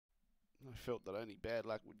I felt that only bad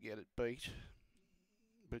luck would get it beat.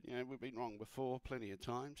 But, you know, we've been wrong before, plenty of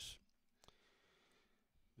times.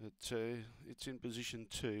 But it's in position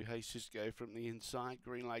 2. Hey Cisco from the inside.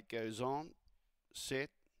 Green light goes on. Set.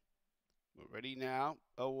 We're ready now.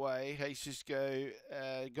 Away. Hey Cisco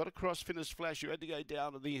got across Finish Flash. You had to go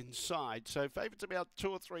down to the inside. So favourite's about 2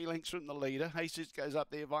 or 3 lengths from the leader. Hey Cisco's up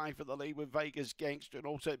there vying for the lead with Vegas Gangster and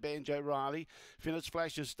also Banjo Riley. Finish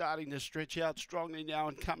Flash is starting to stretch out strongly now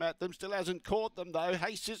and come at them. Still hasn't caught them though.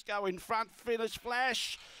 Hey Cisco in front. Finish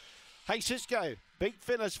Flash. Hey Cisco beat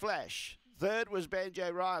Finish Flash. Third was Banjo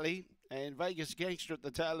Riley and Vegas Gangster at the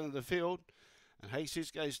tail end of the field. And Hey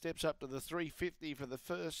Cisco steps up to the 350 for the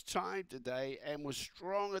first time today and was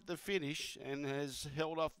strong at the finish and has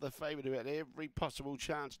held off the favourite who had every possible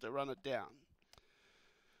chance to run it down.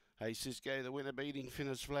 Hey Cisco, the winner, beating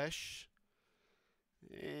Finish Flash.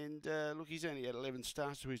 And look, he's only had 11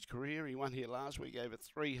 starts to his career. He won here last week over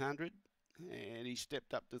 300. And he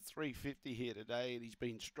stepped up to 350 here today, and he's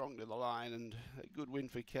been strong to the line, and a good win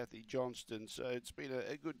for Kathy Johnston. So it's been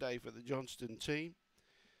a good day for the Johnston team.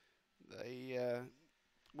 They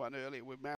won earlier with